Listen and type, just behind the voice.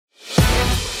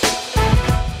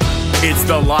It's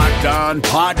the Locked On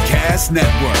Podcast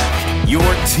Network, your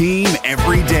team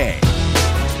every day.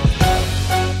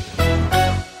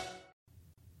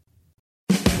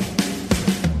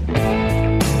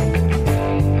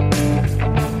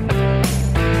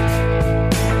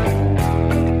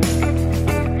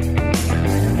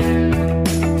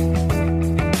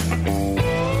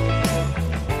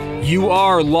 You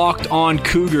are Locked On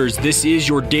Cougars. This is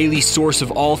your daily source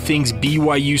of all things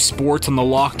BYU sports on the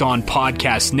Locked On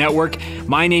Podcast Network.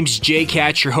 My name's Jake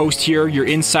Hatch, your host here, your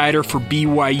insider for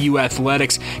BYU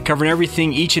athletics, covering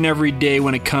everything each and every day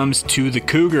when it comes to the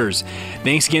Cougars.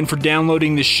 Thanks again for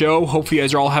downloading the show. Hopefully you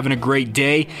guys are all having a great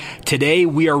day. Today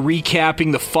we are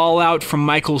recapping the fallout from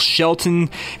Michael Shelton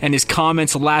and his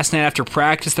comments last night after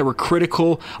practice that were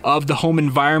critical of the home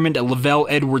environment at Lavelle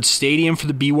Edwards Stadium for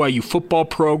the BYU football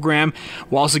program.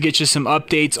 We'll also get you some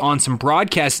updates on some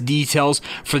broadcast details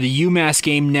for the UMass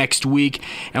game next week,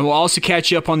 and we'll also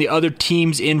catch you up on the other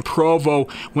teams in Provo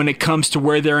when it comes to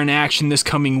where they're in action this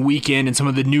coming weekend and some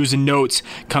of the news and notes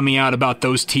coming out about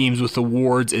those teams with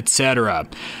awards, etc.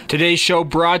 Today's show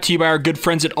brought to you by our good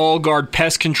friends at All Guard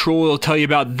Pest Control. We'll tell you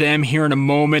about them here in a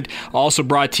moment. Also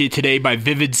brought to you today by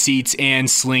Vivid Seats and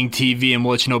Sling TV, and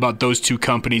we'll let you know about those two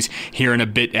companies here in a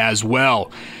bit as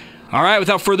well. All right,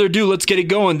 without further ado, let's get it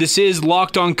going. This is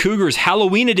Locked On Cougars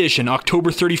Halloween edition,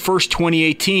 October 31st,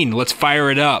 2018. Let's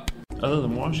fire it up. Other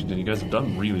than Washington, you guys have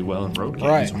done really well in road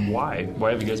games. Right. Why?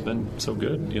 Why have you guys been so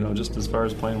good, just as far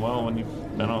as playing well when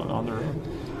you've been on the road?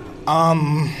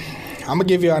 I'm going to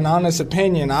give you an honest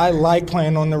opinion. I like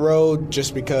playing on the road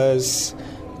just because,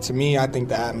 to me, I think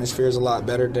the atmosphere is a lot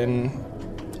better than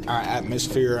our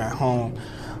atmosphere at home.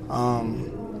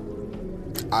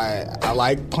 I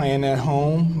like playing at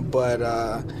home,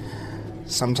 but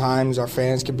sometimes our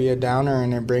fans can be a downer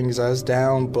and it brings us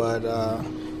down, but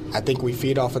I think we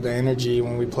feed off of the energy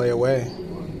when we play away.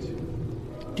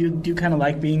 Do you kind of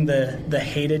like being the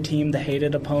hated team, the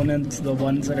hated opponents, the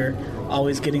ones that are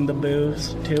always getting the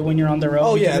boos too when you're on the road?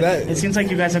 Oh yeah, it seems like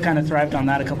you guys have kind of thrived on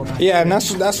that a couple times. Yeah, and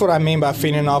that's what I mean by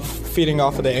feeding off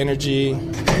of the energy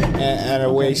at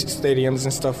away stadiums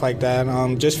and stuff like that.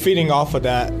 Just feeding off of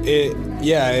that.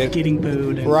 Getting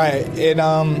booed. Right.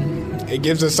 It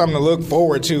gives us something to look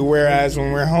forward to. Whereas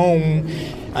when we're home,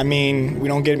 we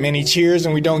don't get many cheers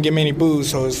and we don't get many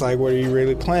boos, so it's like, what are you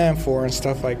really playing for and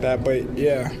stuff like that. But,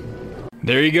 yeah.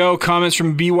 There you go. Comments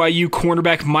from BYU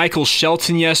cornerback Michael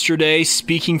Shelton yesterday,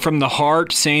 speaking from the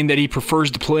heart, saying that he prefers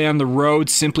to play on the road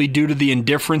simply due to the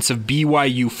indifference of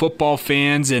BYU football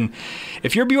fans. And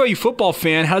if you're a BYU football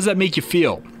fan, how does that make you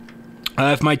feel?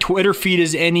 If my Twitter feed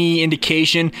is any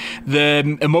indication,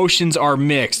 the emotions are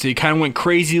mixed. It kind of went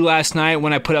crazy last night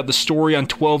when I put out the story on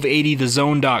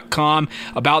 1280thezone.com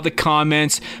about the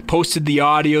comments, posted the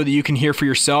audio that you can hear for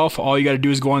yourself. All you got to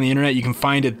do is go on the internet. You can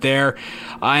find it there.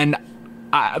 And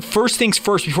first things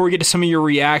first, before we get to some of your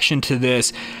reaction to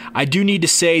this, I do need to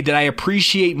say that I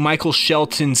appreciate Michael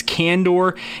Shelton's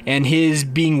candor and his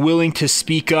being willing to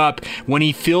speak up when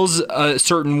he feels a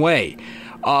certain way.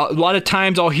 A lot of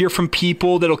times I'll hear from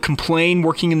people that'll complain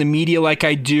working in the media like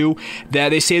I do that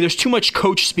they say there's too much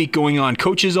coach speak going on.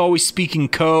 Coaches always speaking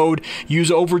code, use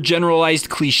overgeneralized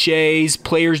cliches,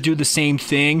 players do the same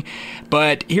thing.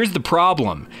 But here's the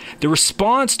problem. The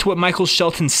response to what Michael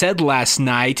Shelton said last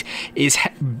night is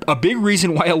a big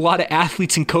reason why a lot of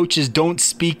athletes and coaches don't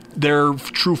speak their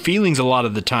true feelings a lot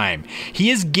of the time.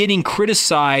 He is getting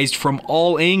criticized from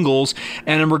all angles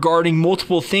and regarding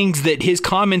multiple things that his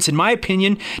comments, in my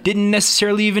opinion, didn't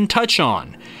necessarily even touch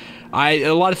on.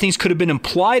 A lot of things could have been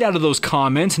implied out of those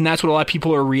comments, and that's what a lot of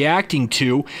people are reacting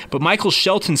to. But Michael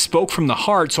Shelton spoke from the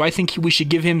heart, so I think we should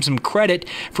give him some credit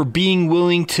for being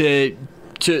willing to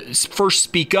first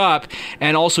speak up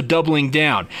and also doubling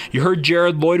down. You heard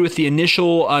Jared Lloyd with the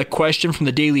initial question from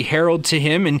the Daily Herald to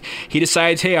him, and he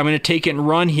decides, hey, I'm going to take it and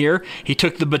run here. He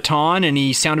took the baton and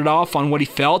he sounded off on what he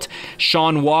felt.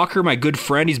 Sean Walker, my good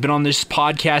friend, he's been on this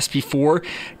podcast before,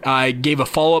 gave a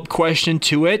follow-up question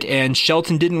to it, and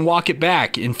Shelton didn't walk it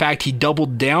back. In fact, he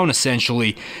doubled down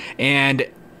essentially. And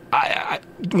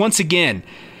once again,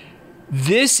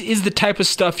 this is the type of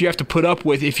stuff you have to put up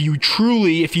with if you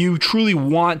truly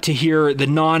want to hear the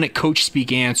non-coach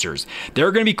speak answers. There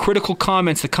are going to be critical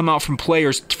comments that come out from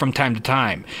players from time to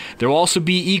time. There will also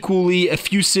be equally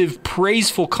effusive,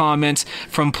 praiseful comments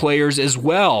from players as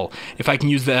well, if I can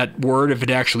use that word, if it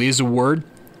actually is a word.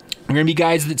 are going to be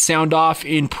guys that sound off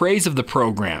in praise of the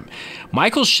program.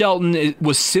 Michael Shelton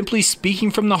was simply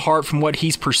speaking from the heart from what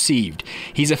he's perceived.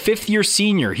 He's a fifth-year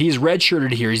senior. He is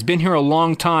redshirted here. He's been here a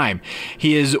long time.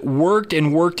 He has worked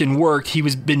and worked and worked. He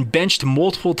has been benched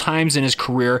multiple times in his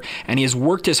career, and he has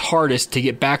worked his hardest to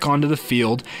get back onto the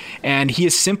field. And he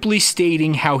is simply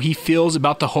stating how he feels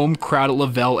about the home crowd at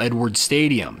Lavelle Edwards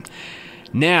Stadium.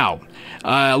 Now,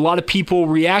 a lot of people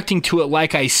reacting to it,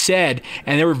 like I said,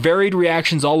 and there were varied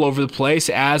reactions all over the place,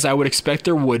 as I would expect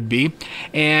there would be.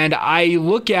 And I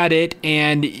look at it,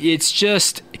 and it's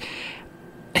just,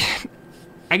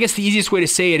 I guess the easiest way to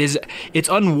say it is it's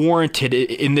unwarranted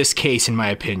in this case, in my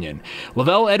opinion.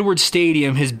 Lavelle Edwards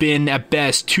Stadium has been, at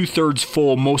best, 2/3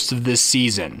 full most of this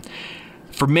season.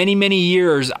 For many, many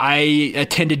years, I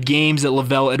attended games at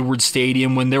Lavelle Edwards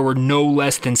Stadium when there were no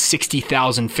less than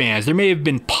 60,000 fans. There may have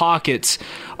been pockets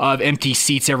of empty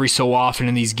seats every so often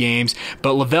in these games,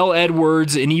 but Lavelle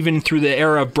Edwards, and even through the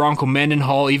era of Bronco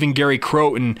Mendenhall, even Gary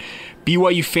Croton,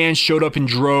 BYU fans showed up in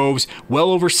droves,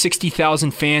 well over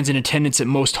 60,000 fans in attendance at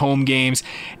most home games.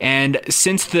 And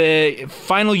since the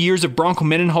final years of Bronco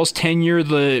Mendenhall's tenure,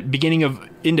 the beginning of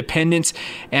independence,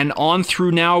 and on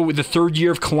through now with the third year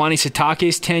of Kalani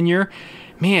Sitake's tenure,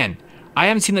 man, I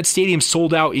haven't seen that stadium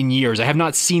sold out in years. I have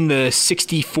not seen the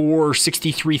 64 or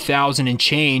 63,000 and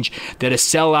change that a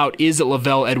sellout is at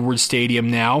Lavelle Edwards Stadium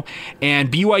now.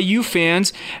 And BYU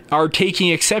fans are taking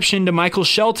exception to Michael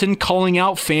Shelton calling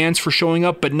out fans for showing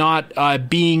up but not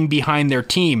being behind their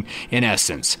team, in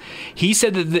essence. He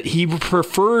said that he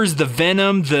prefers the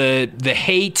venom, the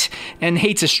hate, and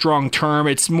hate's a strong term.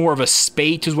 It's more of a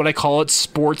spate is what I call it,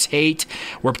 sports hate,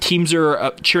 where teams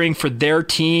are cheering for their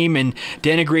team and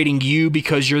denigrating you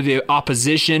because you're the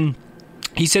opposition.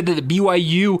 He said that the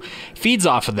BYU feeds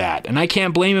off of that, and I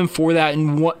can't blame him for that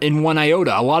in one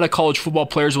iota. A lot of college football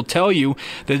players will tell you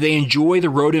that they enjoy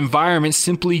the road environment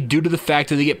simply due to the fact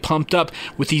that they get pumped up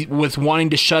with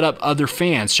wanting to shut up other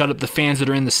fans, shut up the fans that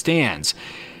are in the stands.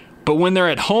 But when they're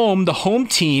at home, the home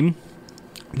team,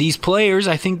 these players,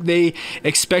 I think they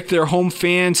expect their home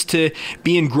fans to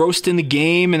be engrossed in the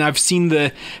game, and I've seen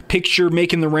the picture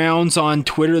making the rounds on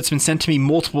Twitter that's been sent to me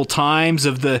multiple times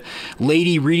of the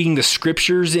lady reading the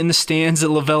scriptures in the stands at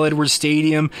Lavelle Edwards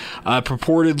Stadium,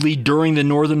 purportedly during the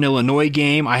Northern Illinois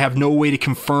game. I have no way to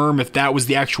confirm if that was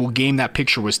the actual game that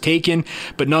picture was taken,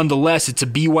 but nonetheless, it's a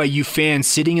BYU fan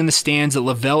sitting in the stands at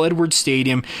Lavelle Edwards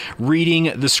Stadium reading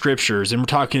the scriptures, and we're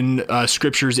talking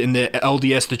scriptures in the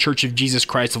LDS, the Church of Jesus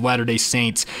Christ of Latter-day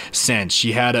Saints sense.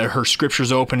 She had her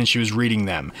scriptures open and she was reading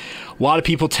them. A lot of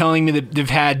people telling me that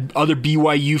they've had other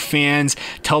BYU fans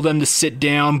tell them to sit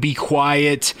down, be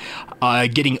quiet,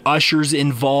 getting ushers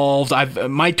involved.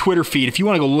 My Twitter feed, if you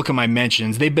want to go look at my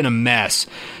mentions, they've been a mess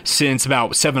since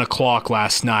about 7 o'clock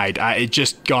last night. It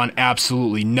just gone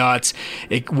absolutely nuts.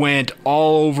 It went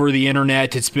all over the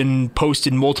internet. It's been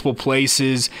posted in multiple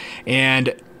places,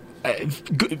 and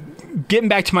getting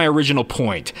back to my original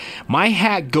point, my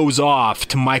hat goes off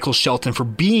to Michael Shelton for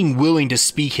being willing to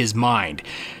speak his mind.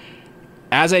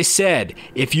 As I said,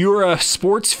 if you're a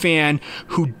sports fan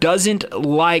who doesn't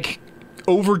like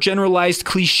overgeneralized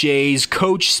cliches,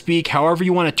 coach speak, however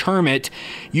you want to term it,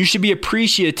 you should be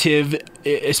appreciative,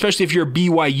 especially if you're a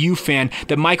BYU fan,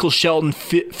 that Michael Shelton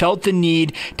felt the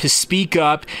need to speak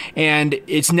up, and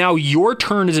it's now your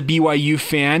turn as a BYU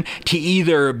fan to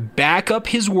either back up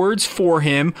his words for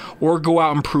him or go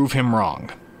out and prove him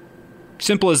wrong.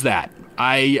 Simple as that.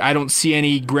 I don't see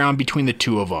any ground between the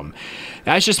two of them.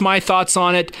 That's just my thoughts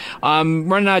on it. I'm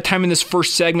running out of time in this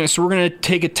first segment, so we're going to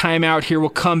take a time out here. We'll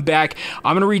come back.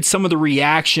 I'm going to read some of the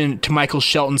reaction to Michael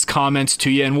Shelton's comments to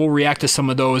you, and we'll react to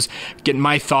some of those, getting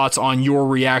my thoughts on your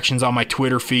reactions on my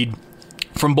Twitter feed.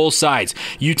 From both sides.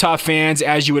 Utah fans,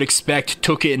 as you would expect,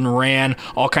 took it and ran.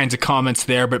 All kinds of comments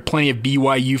there, but plenty of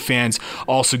BYU fans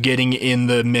also getting in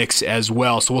the mix as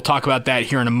well. So we'll talk about that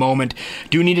here in a moment.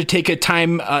 Do need to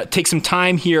take some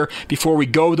time here before we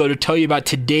go, though, to tell you about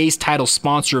today's title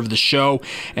sponsor of the show.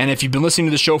 And if you've been listening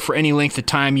to the show for any length of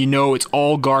time, you know it's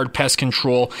All Guard Pest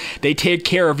Control. They take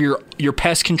care of your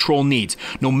pest control needs,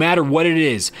 no matter what it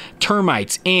is.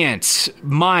 Termites, ants,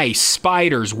 mice,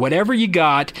 spiders, whatever you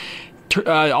got.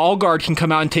 All Guard can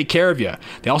come out and take care of you.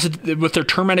 They also, with their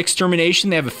termite extermination,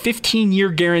 they have a 15-year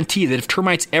guarantee that if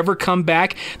termites ever come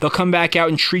back, they'll come back out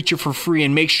and treat you for free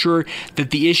and make sure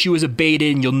that the issue is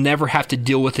abated and you'll never have to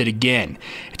deal with it again.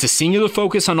 It's a singular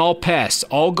focus on all pests.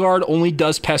 All Guard only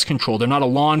does pest control. They're not a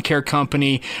lawn care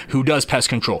company who does pest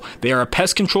control. They are a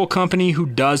pest control company who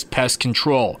does pest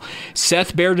control.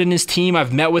 Seth Baird and his team,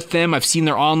 I've met with them. I've seen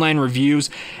their online reviews.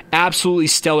 Absolutely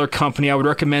stellar company. I would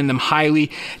recommend them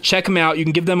highly. Check them out, you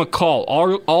can give them a call.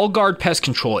 All Guard Pest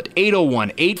Control at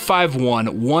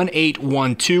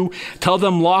 801-851-1812. Tell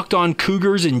them Locked On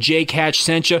Cougars and Jake Hatch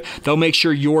sent you. They'll make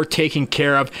sure you're taken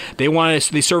care of. They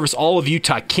service all of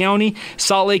Utah County,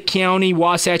 Salt Lake County,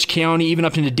 Wasatch County, even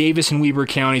up into Davis and Weber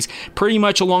counties. Pretty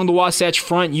much along the Wasatch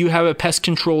front, you have a pest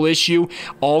control issue,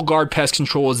 All Guard Pest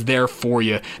Control is there for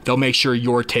you. They'll make sure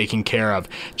you're taken care of.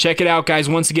 Check it out, guys.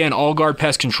 Once again, All Guard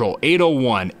Pest Control,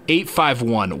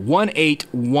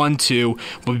 801-851-1812.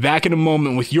 We'll be back in a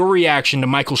moment with your reaction to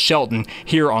Michael Shelton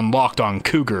here on Locked On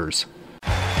Cougars.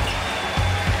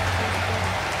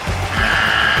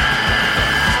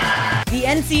 The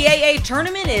NCAA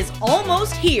tournament is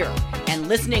almost here, and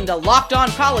listening to Locked On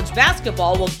College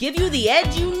Basketball will give you the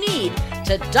edge you need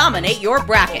to dominate your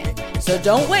bracket. So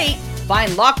don't wait.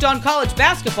 Find Locked On College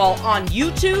Basketball on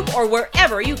YouTube or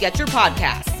wherever you get your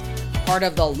podcasts. Part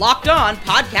of the Locked On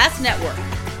Podcast Network.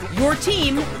 Your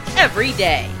team every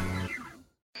day.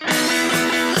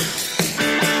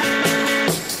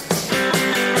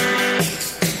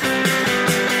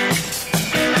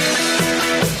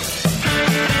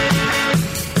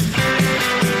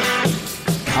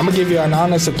 I'm going to give you an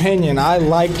honest opinion. I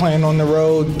like playing on the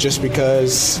road just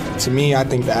because, to me, I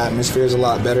think the atmosphere is a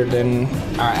lot better than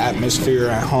our atmosphere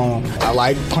at home. I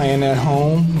like playing at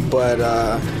home, but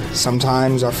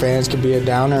sometimes our fans can be a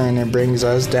downer and it brings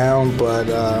us down, but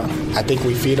I think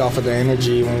we feed off of the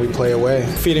energy when we play away.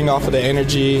 Feeding off of the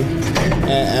energy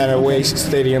at away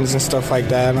stadiums and stuff like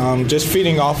that, just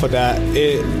feeding off of that,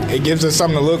 it gives us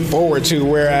something to look forward to,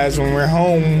 whereas when we're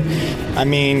home, I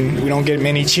mean, we don't get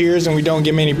many cheers and we don't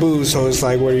get many boos, so it's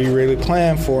like, what are you really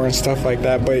playing for and stuff like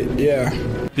that, but yeah.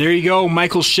 There you go,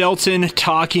 Michael Shelton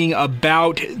talking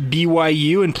about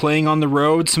BYU and playing on the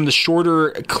road. Some of the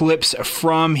shorter clips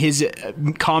from his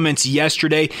comments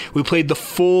yesterday. We played the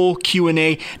full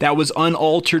Q&A that was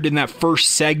unaltered in that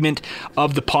first segment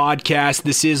of the podcast.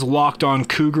 This is Locked On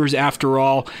Cougars after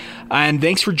all. And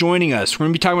thanks for joining us. We're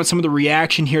going to be talking about some of the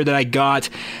reaction here that I got.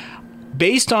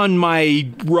 Based on my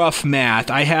rough math,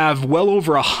 I have well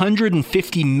over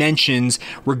 150 mentions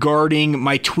regarding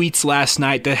my tweets last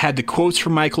night that had the quotes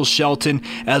from Michael Shelton,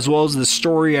 as well as the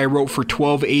story I wrote for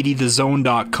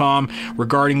 1280thezone.com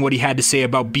regarding what he had to say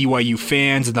about BYU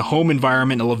fans and the home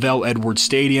environment at Lavelle Edwards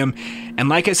Stadium. And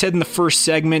like I said in the first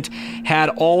segment, had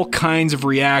all kinds of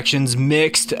reactions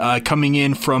mixed coming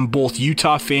in from both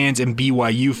Utah fans and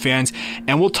BYU fans,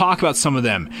 and we'll talk about some of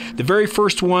them. The very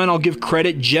first one, I'll give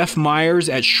credit, Jeff Myers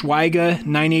at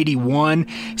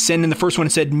Schweiga981 sent in the first one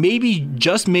and said, maybe,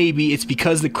 just maybe, it's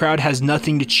because the crowd has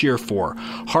nothing to cheer for.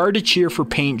 Hard to cheer for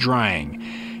paint drying.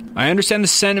 I understand the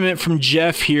sentiment from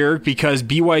Jeff here because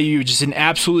BYU just an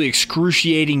absolutely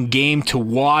excruciating game to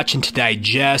watch and to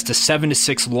digest. A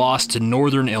 7-6 loss to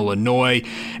Northern Illinois.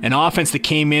 An offense that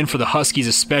came in for the Huskies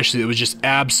especially that was just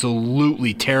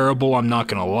absolutely terrible, I'm not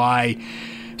going to lie.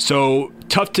 So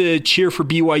tough to cheer for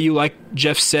BYU like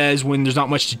Jeff says when there's not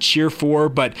much to cheer for,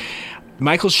 but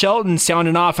Michael Shelton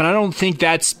sounding off, and I don't think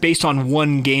that's based on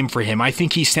one game for him. I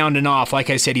think he's sounding off.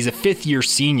 Like I said, he's a fifth-year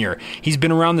senior. He's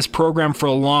been around this program for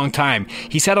a long time.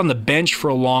 He sat on the bench for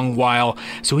a long while,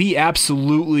 so he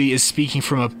absolutely is speaking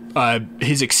from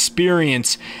his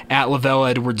experience at Lavelle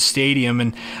Edwards Stadium,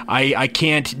 and I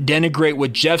can't denigrate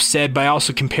what Jeff said, but I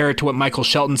also compare it to what Michael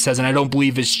Shelton says, and I don't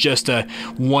believe it's just a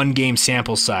one-game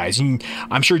sample size. And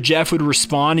I'm sure Jeff would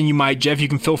respond, and you might. Jeff, you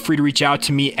can feel free to reach out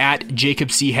to me at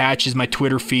Jacob C. Hatch is my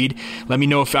Twitter feed. Let me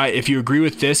know if you agree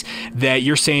with this, that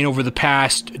you're saying over the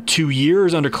past 2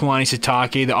 years under Kalani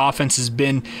Sitake, the offense has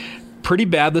been pretty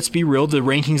bad. Let's be real. The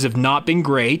rankings have not been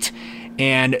great.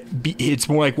 And it's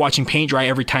more like watching paint dry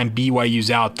every time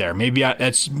BYU's out there. Maybe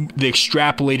that's the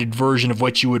extrapolated version of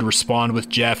what you would respond with,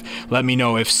 Jeff. Let me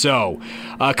know if so.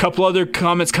 A couple other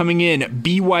comments coming in.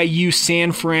 BYU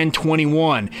San Fran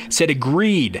 21 said,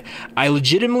 agreed. I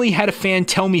legitimately had a fan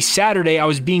tell me Saturday I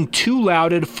was being too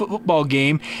loud at a football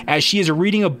game as she is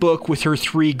reading a book with her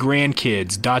 3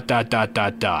 grandkids. ...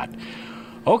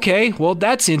 Okay, well,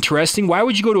 that's interesting. Why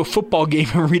would you go to a football game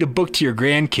and read a book to your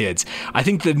grandkids? I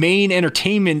think the main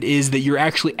entertainment is that you're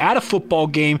actually at a football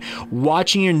game,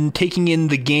 watching and taking in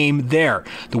the game there.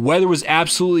 The weather was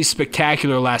absolutely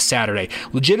spectacular last Saturday.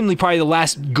 Legitimately probably the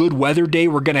last good weather day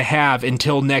we're going to have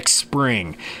until next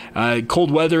spring. Cold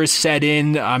weather is set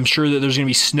in. I'm sure that there's going to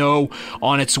be snow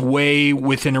on its way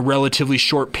within a relatively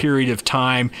short period of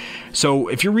time. So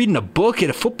if you're reading a book at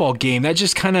a football game, that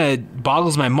just kind of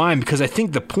boggles my mind, because I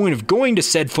think the point of going to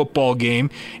said football game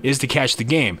is to catch the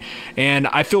game. And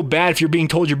I feel bad if you're being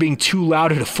told you're being too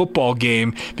loud at a football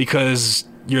game, because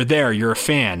you're there. You're a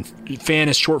fan. Fan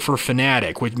is short for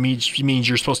fanatic, which means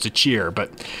you're supposed to cheer,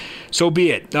 but so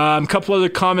be it. A couple other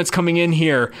comments coming in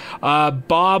here.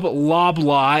 Bob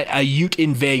Loblaw, a Ute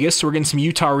in Vegas, so we're getting some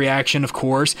Utah reaction, of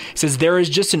course, says there is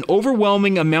just an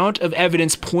overwhelming amount of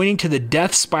evidence pointing to the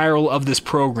death spiral of this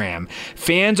program.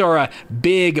 Fans are a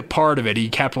big part of it. He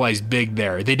capitalized big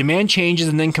there. They demand changes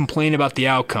and then complain about the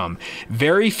outcome.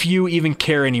 Very few even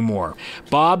care anymore.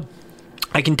 Bob,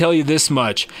 I can tell you this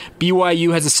much.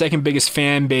 BYU has the second biggest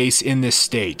fan base in this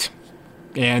state.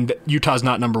 And Utah's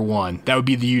not number one. That would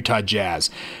be the Utah Jazz.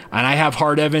 And I have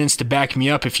hard evidence to back me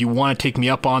up if you want to take me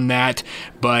up on that.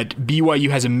 But BYU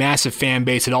has a massive fan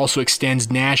base. It also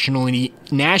extends nationally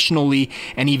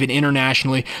and even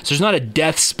internationally. So there's not a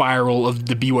death spiral of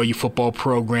the BYU football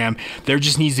program. There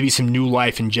just needs to be some new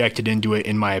life injected into it,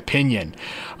 in my opinion.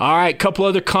 All right, a couple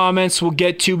other comments we'll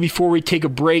get to before we take a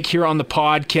break here on the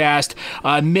podcast.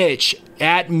 Mitch,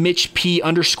 at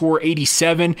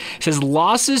MitchP_87 says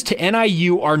losses to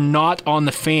NIU are not on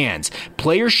the fans.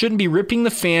 Players shouldn't be ripping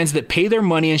the fans that pay their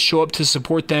money and show up to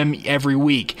support them every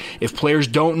week. If players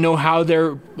don't know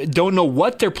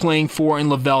what they're playing for in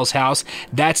Lavelle's house,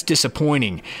 that's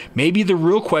disappointing. Maybe the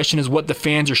real question is what the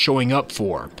fans are showing up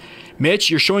for. Mitch,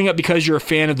 you're showing up because you're a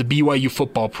fan of the BYU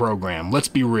football program. Let's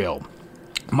be real.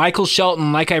 Michael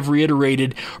Shelton, like I've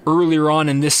reiterated earlier on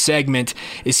in this segment,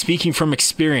 is speaking from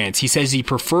experience. He says he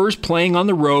prefers playing on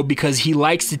the road because he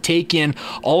likes to take in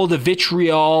all the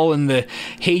vitriol and the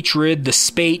hatred, the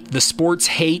spate, the sports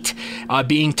hate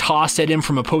being tossed at him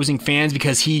from opposing fans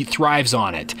because he thrives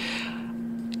on it.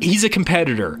 He's a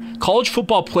competitor. College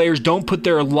football players don't put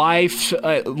their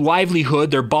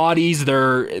livelihood, their bodies,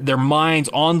 their minds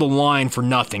on the line for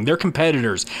nothing. They're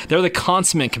competitors. They're the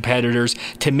consummate competitors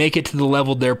to make it to the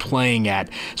level they're playing at.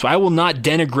 So I will not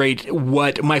denigrate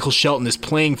what Michael Shelton is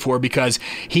playing for because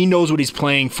he knows what he's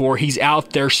playing for. He's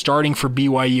out there starting for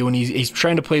BYU, and he's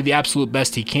trying to play the absolute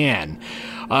best he can.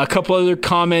 A couple other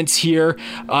comments here.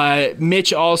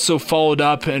 Mitch also followed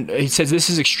up, and he says, this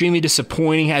is extremely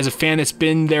disappointing. As a fan that's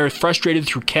been there, frustrated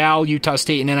through Cal, Utah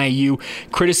State, and NIU,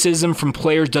 criticism from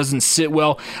players doesn't sit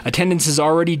well. Attendance is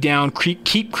already down.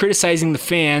 Keep criticizing the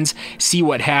fans. See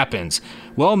what happens.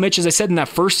 Well, Mitch, as I said in that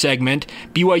first segment,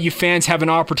 BYU fans have an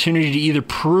opportunity to either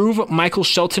prove Michael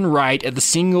Shelton right at the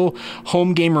single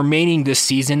home game remaining this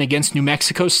season against New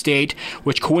Mexico State,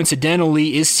 which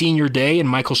coincidentally is senior day and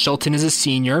Michael Shelton is a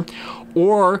senior,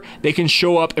 or they can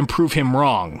show up and prove him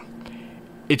wrong.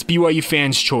 It's BYU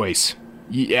fans' choice.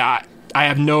 Yeah, I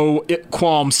have no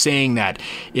qualms saying that.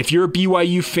 If you're a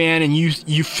BYU fan and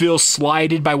you feel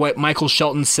slighted by what Michael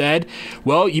Shelton said,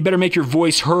 well, you better make your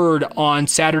voice heard on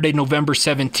Saturday, November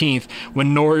 17th,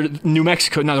 when New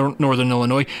Mexico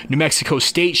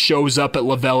State shows up at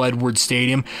Lavelle Edwards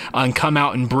Stadium, and come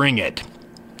out and bring it.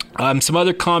 Some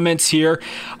other comments here.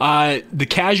 The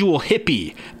casual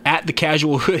hippie, at the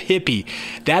casual hippie,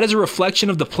 that is a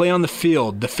reflection of the play on the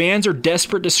field. The fans are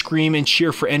desperate to scream and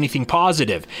cheer for anything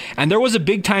positive. And there was a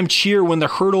big time cheer when the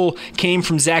hurdle came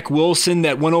from Zach Wilson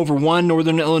that went over one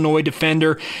Northern Illinois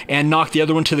defender and knocked the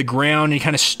other one to the ground, and he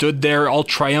kind of stood there all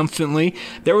triumphantly.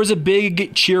 There was a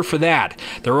big cheer for that.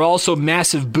 There were also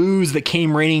massive boos that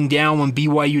came raining down when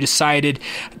BYU decided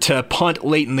to punt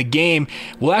late in the game.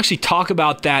 We'll actually talk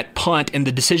about that punt and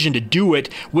the decision to do it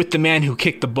with the man who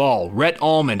kicked the ball, Rhett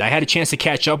Almond. I had a chance to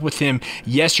catch up with him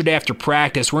yesterday after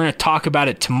practice. We're going to talk about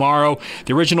it tomorrow.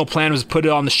 The original plan was to put it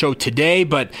on the show today,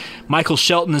 but Michael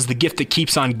Shelton is the gift that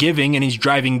keeps on giving, and he's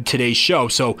driving today's show.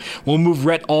 So we'll move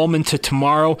Rhett Almond to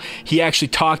tomorrow. He actually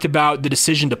talked about the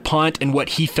decision to punt and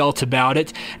what he felt about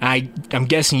it. I'm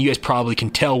guessing you guys probably can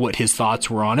tell what his thoughts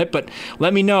were on it, but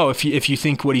let me know if you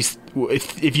think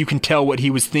if you can tell what he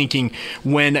was thinking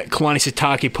when Kalani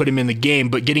Sitake put him in the game.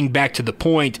 But getting back to the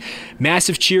point,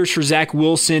 massive cheers for Zach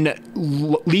Wilson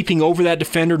leaping over that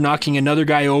defender, knocking another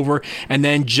guy over, and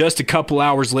then just a couple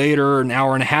hours later, an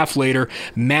hour and a half later,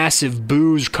 massive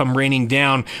boos come raining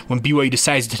down when BYU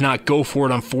decides to not go for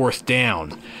it on fourth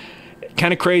down.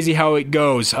 Kind of crazy how it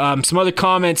goes. Some other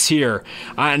comments here,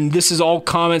 and this is all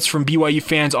comments from BYU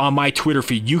fans on my Twitter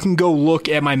feed. You can go look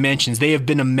at my mentions. They have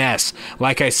been a mess,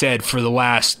 like I said, for the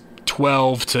last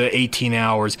 12 to 18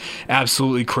 hours.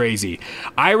 Absolutely crazy.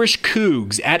 Irish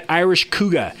Cougs, at Irish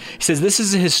Couga, says this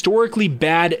is a historically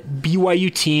bad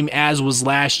BYU team, as was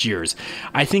last year's.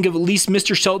 I think the least of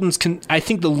Mr.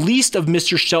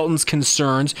 Shelton's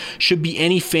concerns should be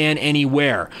any fan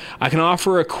anywhere. I can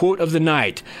offer a quote of the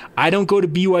night. I don't go to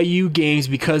BYU games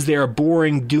because they are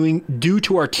boring due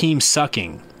to our team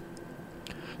sucking.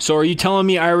 So are you telling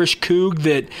me, Irish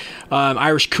Couga,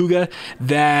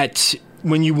 that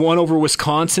when you won over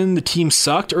Wisconsin, the team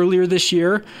sucked earlier this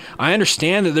year. I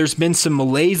understand that there's been some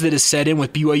malaise that has set in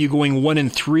with BYU going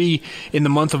 1-3 in the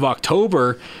month of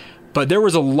October, but there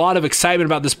was a lot of excitement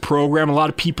about this program, a lot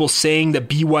of people saying that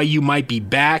BYU might be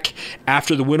back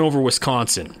after the win over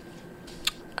Wisconsin.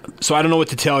 So I don't know what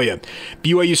to tell you.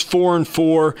 BYU's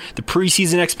 4-4. The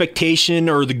preseason expectation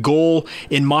or the goal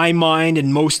in my mind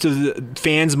and most of the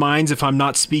fans' minds, if I'm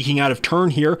not speaking out of turn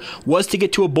here, was to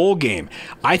get to a bowl game.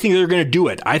 I think they're going to do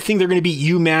it. I think they're going to beat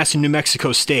UMass and New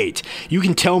Mexico State. You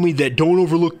can tell me that don't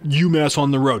overlook UMass on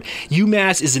the road.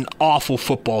 UMass is an awful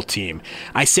football team.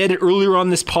 I said it earlier on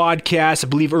this podcast, I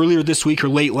believe earlier this week or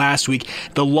late last week,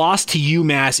 the loss to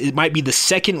UMass, it might be the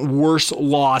second worst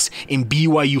loss in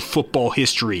BYU football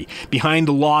history. Behind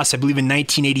the loss, I believe in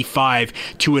 1985,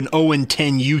 to an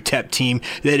 0-10 UTEP team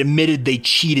that admitted they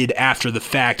cheated after the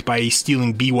fact by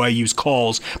stealing BYU's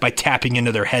calls by tapping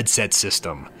into their headset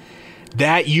system.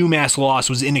 That UMass loss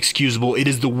was inexcusable. It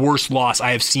is the worst loss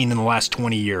I have seen in the last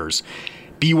 20 years.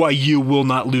 BYU will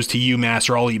not lose to UMass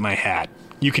or I'll eat my hat.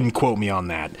 You can quote me on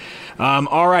that.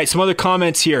 All right, some other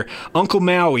comments here. Uncle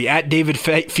Maui, at David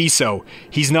Fiso.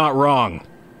 He's not wrong.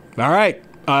 All right.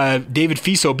 David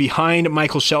Fiso behind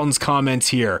Michael Shelton's comments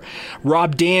here.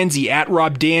 Rob Danzy, at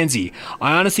Rob Danzy.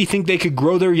 I honestly think they could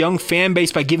grow their young fan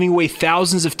base by giving away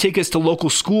thousands of tickets to local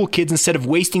school kids instead of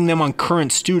wasting them on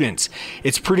current students.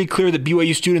 It's pretty clear that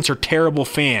BYU students are terrible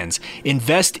fans.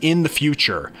 Invest in the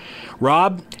future.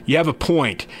 Rob, you have a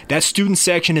point. That student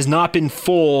section has not been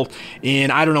full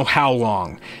in I don't know how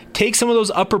long. Take some of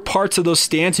those upper parts of those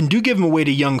stands and do give them away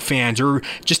to young fans, or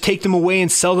just take them away and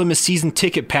sell them as season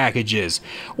ticket packages.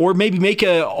 Or maybe make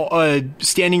a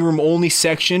standing room only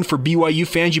section for BYU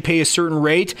fans. You pay a certain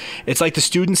rate. It's like the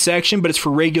student section, but it's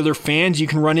for regular fans. You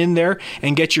can run in there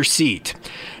and get your seat.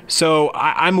 So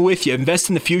I'm with you. Invest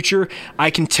in the future. I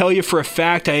can tell you for a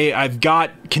fact I've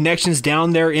got connections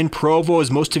down there in Provo,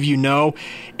 as most of you know,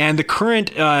 and the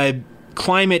current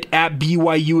climate at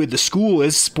BYU at the school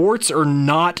is sports are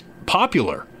not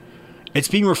popular. It's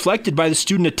being reflected by the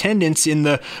student attendance in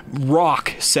the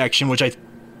rock section, which I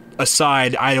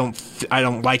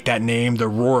don't like that name, the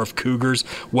Roar of Cougars,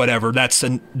 whatever. That's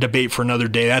a debate for another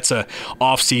day. That's a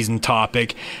off-season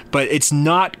topic. But it's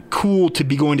not cool to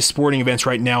be going to sporting events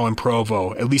right now in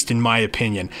Provo, at least in my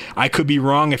opinion. I could be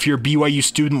wrong. If you're a BYU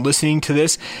student listening to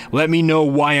this, let me know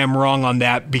why I'm wrong on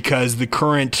that, because the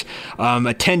current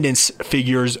attendance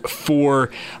figures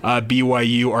for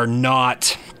BYU are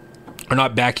not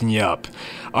backing you up.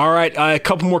 All right, a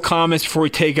couple more comments before we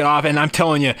take it off, and I'm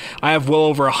telling you, I have well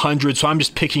over 100, so I'm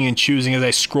just picking and choosing as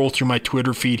I scroll through my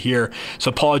Twitter feed here.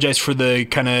 So apologize for the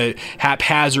kind of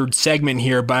haphazard segment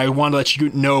here, but I want to let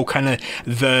you know kind of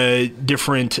the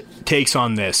different takes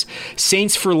on this.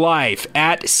 Saints for Life,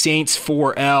 at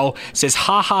Saints4L, says,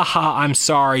 ha ha ha, I'm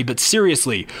sorry, but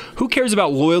seriously, who cares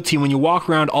about loyalty when you walk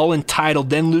around all entitled,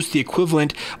 then lose the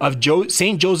equivalent of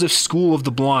St. Joseph's School of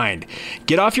the Blind?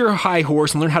 Get off your high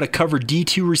horse and learn how to cover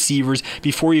D2 receivers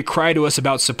before you cry to us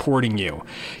about supporting you.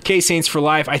 Okay, Saints for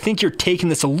Life, I think you're taking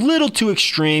this a little too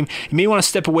extreme. You may want to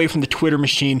step away from the Twitter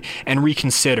machine and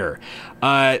reconsider.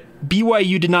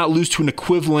 BYU did not lose to an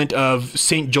equivalent of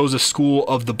St. Joseph's School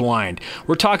of the Blind.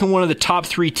 We're talking one of the top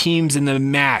 3 teams in the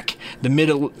MAC, the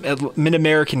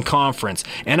Mid-American Conference.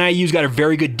 NIU's got a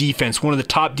very good defense. One of the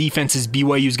top defenses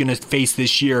BYU's going to face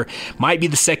this year. Might be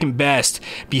the second best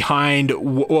behind,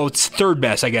 well, it's third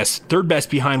best, I guess. Third best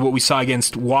behind what we saw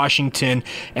against Washington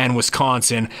and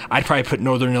Wisconsin. I'd probably put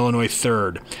Northern Illinois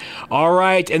third. All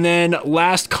right, and then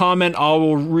last comment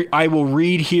I will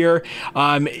read here.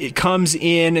 It comes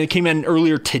in, and it came in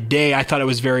earlier today. I thought it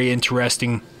was very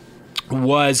interesting.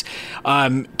 Was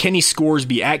Kenny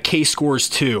Scoresby at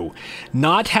KScores2.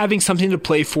 Not having something to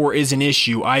play for is an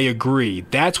issue. I agree.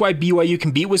 That's why BYU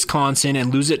can beat Wisconsin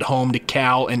and lose at home to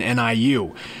Cal and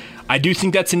NIU. I do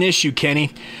think that's an issue,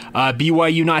 Kenny.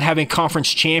 BYU not having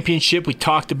conference championship. We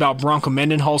talked about Bronco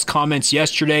Mendenhall's comments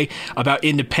yesterday about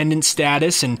independent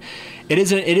status, and it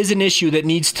is an issue that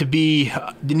needs to be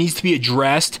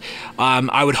addressed.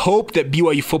 I would hope that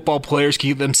BYU football players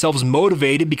can keep themselves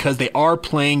motivated because they are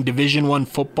playing Division I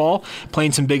football,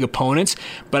 playing some big opponents.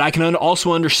 But I can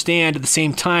also understand at the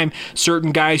same time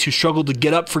certain guys who struggle to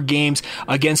get up for games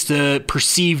against a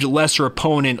perceived lesser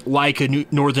opponent like a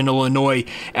Northern Illinois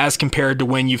as compared to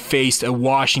when you faced a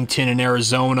Washington and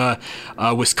Arizona,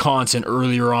 Wisconsin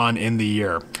earlier on in the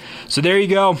year. So there you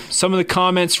go. Some of the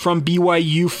comments from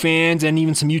BYU fans and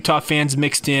even some Utah fans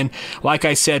mixed in. Like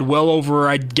I said, well over,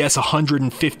 I guess,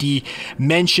 150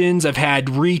 mentions. I've had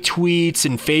retweets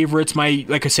and favorites.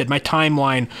 Like I said, my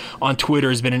timeline on Twitter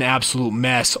has been an absolute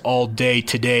mess all day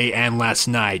today and last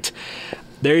night.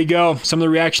 There you go. Some of the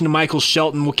reaction to Michael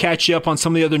Shelton. We'll catch you up on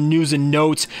some of the other news and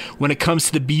notes when it comes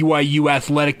to the BYU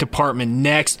athletic department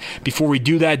next. Before we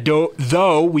do that,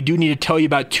 though, we do need to tell you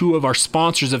about two of our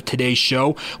sponsors of today's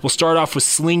show. We'll start off with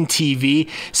Sling TV.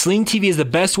 Sling TV is the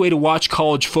best way to watch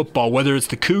college football, whether it's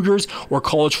the Cougars or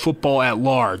college football at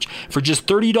large. For just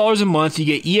 $30 a month, you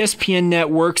get ESPN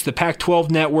networks, the Pac-12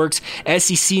 networks,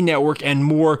 SEC network, and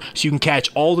more, so you can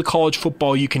catch all the college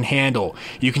football you can handle.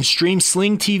 You can stream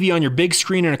Sling TV on your big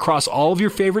screen and across all of your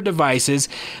favorite devices.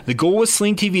 The goal with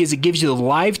Sling TV is it gives you the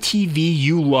live TV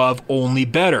you love, only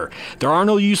better. There are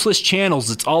no useless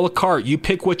channels. It's a la carte. You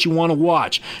pick what you want to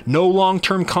watch. No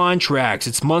long-term contracts.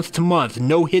 It's month to month.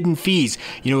 No hidden fees.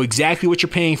 You know exactly what you're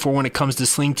paying for when it comes to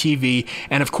Sling TV.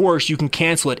 And of course, you can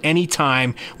cancel at any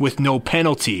time with no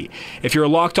penalty. If you're a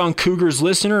Locked On Cougars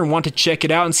listener and want to check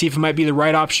it out and see if it might be the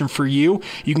right option for you,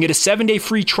 you can get a 7-day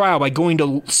free trial by going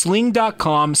to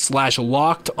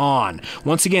sling.com/lockedon.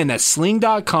 Once again, that's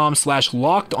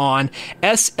sling.com/lockedon,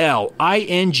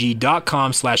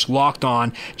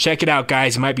 sling.com/lockedon. Check it out,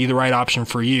 guys. It might be the right option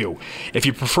for you. If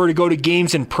you prefer to go to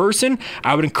games in person,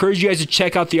 I would encourage you guys to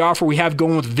check out the offer we have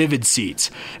going with Vivid Seats.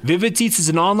 Vivid Seats is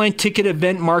an online ticket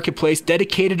event marketplace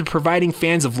dedicated to providing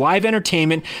fans of live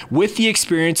entertainment with the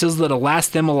experiences that'll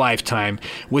last them a lifetime.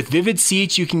 With Vivid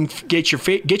Seats, you can get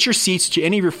your seats to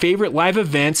any of your favorite live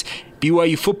events,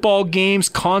 BYU football games,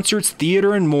 concerts,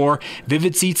 theater, and more.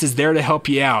 Vivid Seats is there to help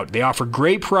you out. They offer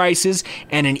great prices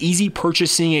and an easy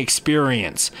purchasing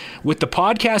experience. With the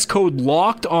podcast code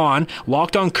Locked On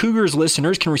Cougars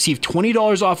listeners can receive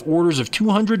 $20 off orders of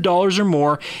 $200 or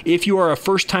more if you are a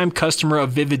first-time customer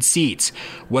of Vivid Seats.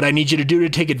 What I need you to do to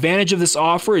take advantage of this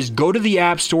offer is go to the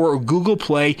App Store or Google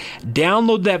Play,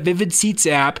 download that Vivid Seats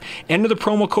app, enter the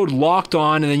promo code Locked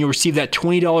On, and then you'll receive that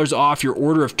 $20 off your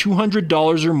order of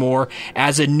 $200 or more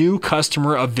as a new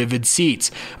customer of Vivid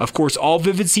Seats. Of course, all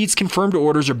Vivid Seats confirmed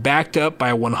orders are backed up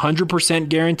by a 100%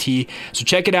 guarantee. So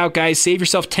check it out, guys. Save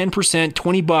yourself 10%,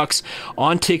 $20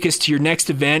 on tickets to your next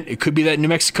event. It could be that New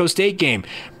Mexico State game.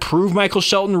 Prove Michael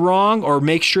Shelton wrong or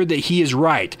make sure that he is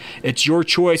right. It's your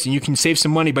choice, and you can save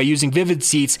some money by using Vivid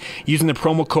Seats using the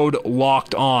promo code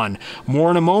Locked On.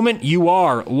 More in a moment. You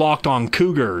are Locked On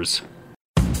Cougars.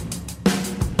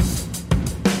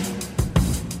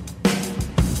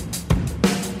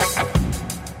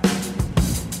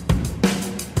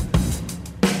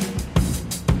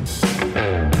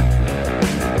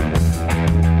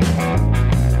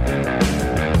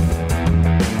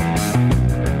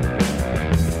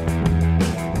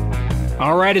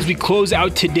 All right, as we close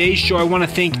out today's show, I want to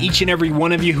thank each and every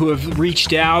one of you who have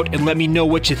reached out and let me know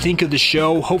what you think of the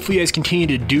show. Hopefully you guys continue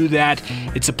to do that.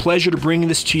 It's a pleasure to bring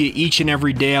this to you each and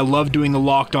every day. I love doing the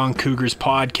Locked On Cougars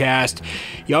podcast.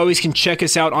 You always can check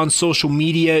us out on social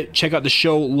media. Check out the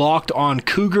show Locked On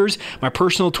Cougars. My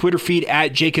personal Twitter feed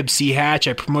at Jacob C. Hatch.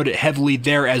 I promote it heavily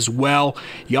there as well.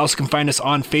 You also can find us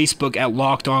on Facebook at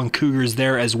Locked On Cougars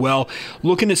there as well.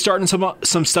 Looking at starting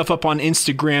some stuff up on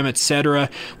Instagram, etc.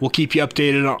 We'll keep you updated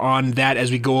on that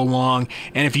as we go along.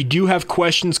 And if you do have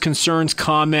questions, concerns,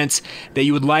 comments that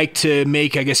you would like to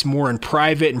make, I guess, more in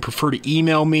private and prefer to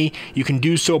email me, you can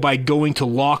do so by going to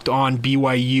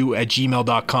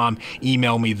lockedonbyu@gmail.com.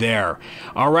 Email me there.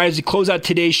 All right, as we close out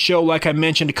today's show, like I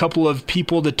mentioned, a couple of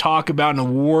people to talk about and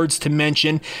awards to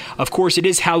mention. Of course, it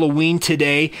is Halloween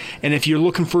today, and if you're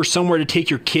looking for somewhere to take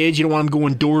your kids, you don't want them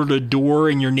going door to door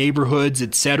in your neighborhoods,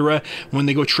 etc. when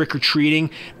they go trick-or-treating,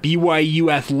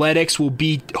 BYU Athletics will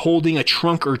be holding a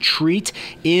trunk or treat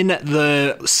in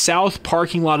the south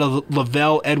parking lot of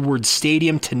Lavelle Edwards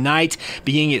Stadium tonight,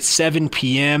 beginning at 7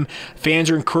 p.m.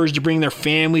 Fans are encouraged to bring their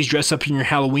families, dress up in your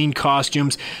Halloween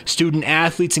costumes. Student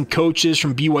athletes and coaches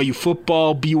from BYU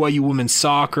football, BYU women's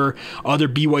soccer, other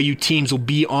BYU teams will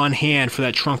be on hand for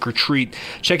that trunk or treat.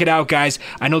 Check it out, guys.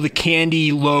 I know the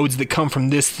candy loads that come from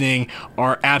this thing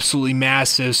are absolutely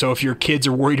massive, so if your kids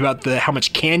are worried about how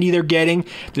much candy they're getting,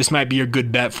 this might be a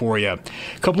good bet for you. A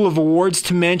couple of awards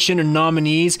to mention and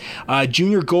nominees.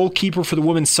 Junior goalkeeper for the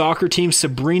women's soccer team,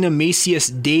 Sabrina Macias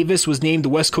Davis, was named the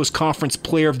West Coast Conference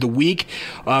Player of the Week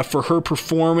for her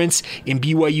performance in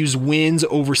BYU's wins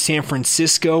over San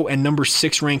Francisco and number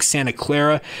 6 ranked Santa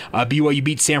Clara. BYU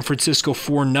beat San Francisco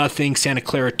 4-0, Santa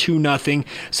Clara 2-0.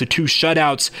 So 2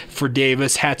 shutouts for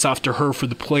Davis. Hats off to her for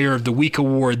the Player of the Week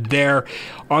award there.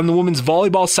 On the women's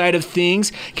volleyball side of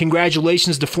things,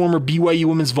 congratulations to former BYU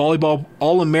women's volleyball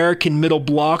All-American middle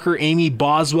blocker Amy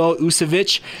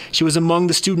Boswell-Usevich. She was among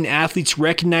the student athletes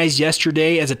recognized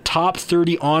yesterday as a top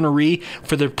 30 honoree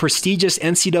for the prestigious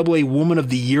NCAA Woman of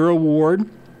the Year award.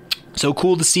 So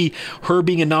cool to see her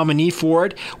being a nominee for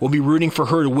it. We'll be rooting for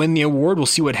her to win the award. We'll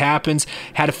see what happens.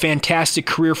 Had a fantastic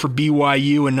career for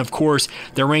BYU, and of course,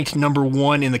 they're ranked number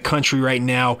 1 in the country right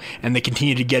now, and they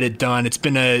continue to get it done. It's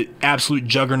been an absolute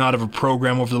juggernaut of a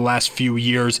program over the last few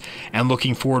years, and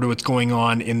looking forward to what's going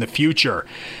on in the future.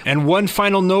 And one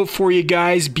final note for you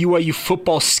guys, BYU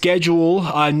football schedule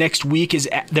next week is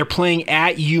they're playing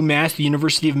at UMass, the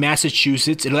University of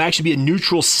Massachusetts. It'll actually be a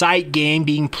neutral site game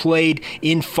being played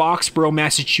in Foxborough,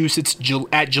 Massachusetts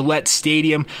at Gillette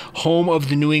Stadium, home of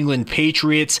the New England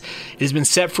Patriots. It has been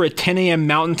set for a 10 a.m.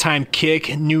 Mountain Time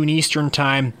kick, noon Eastern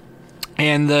Time.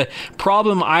 And the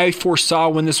problem I foresaw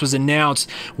when this was announced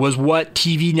was what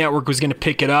TV network was going to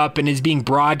pick it up, and is being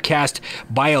broadcast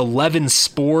by 11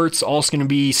 Sports, also going to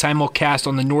be simulcast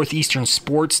on the Northeastern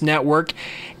Sports Network.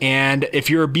 And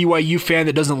if you're a BYU fan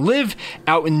that doesn't live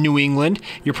out in New England,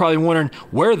 you're probably wondering,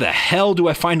 where the hell do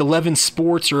I find 11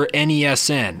 Sports or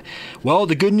NESN? Well,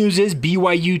 the good news is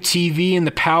BYU TV and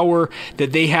the power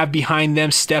that they have behind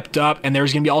them stepped up, and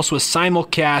there's going to be also a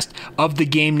simulcast of the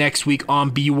game next week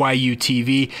on BYU TV.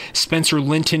 Spencer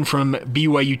Linton from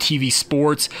BYU TV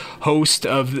Sports, host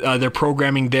of their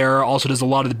programming there, also does a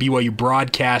lot of the BYU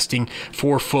broadcasting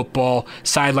for football,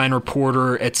 sideline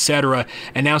reporter, etc.,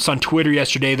 announced on Twitter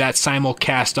yesterday that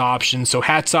simulcast option. So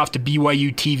hats off to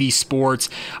BYU TV Sports,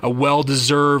 a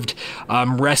well-deserved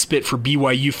respite for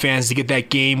BYU fans to get that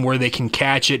game where they can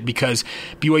catch it, because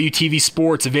BYU TV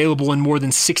Sports available in more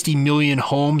than 60 million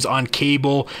homes on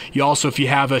cable. You also, if you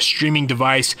have a streaming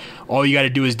device, all you got to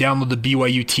do is download the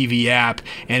BYU TV app,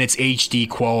 and it's HD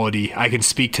quality. I can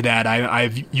speak to that.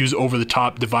 I've used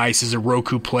over-the-top devices, a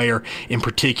Roku player in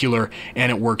particular,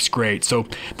 and it works great. So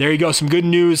there you go. Some good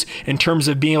news in terms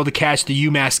of being able to catch the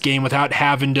UMass game without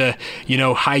having to,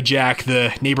 hijack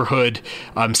the neighborhood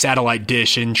satellite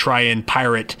dish and try and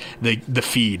pirate the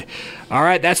feed. All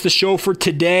right, that's the show for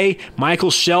today.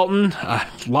 Michael Shelton, a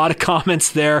lot of comments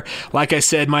there. Like I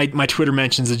said, my Twitter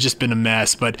mentions have just been a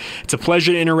mess, but it's a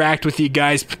pleasure to interact with you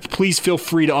guys. Please feel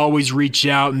free to always reach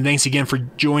out, and thanks again for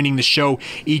joining the show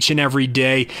each and every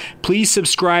day. Please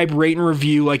subscribe, rate, and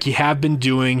review like you have been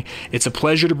doing. It's a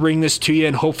pleasure to bring this to you,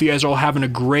 and hopefully you guys are all having a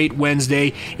great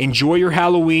Wednesday. Enjoy your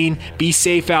Halloween. Be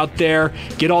safe out there.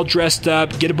 Get all dressed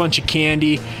up. Get a bunch of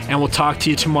candy, and we'll talk to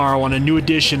you tomorrow on a new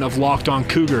edition of Locked On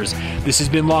Cougars. This has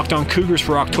been Locked On Cougars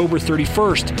for October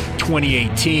 31st,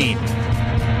 2018.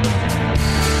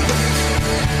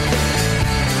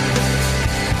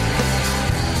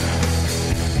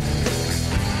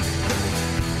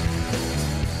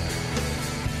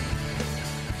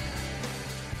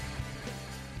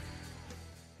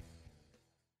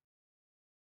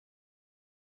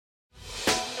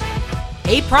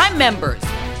 Hey, Prime members,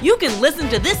 you can listen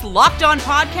to this Locked On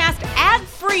podcast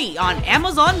ad-free on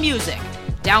Amazon Music.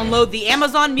 Download the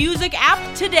Amazon Music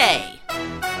app today.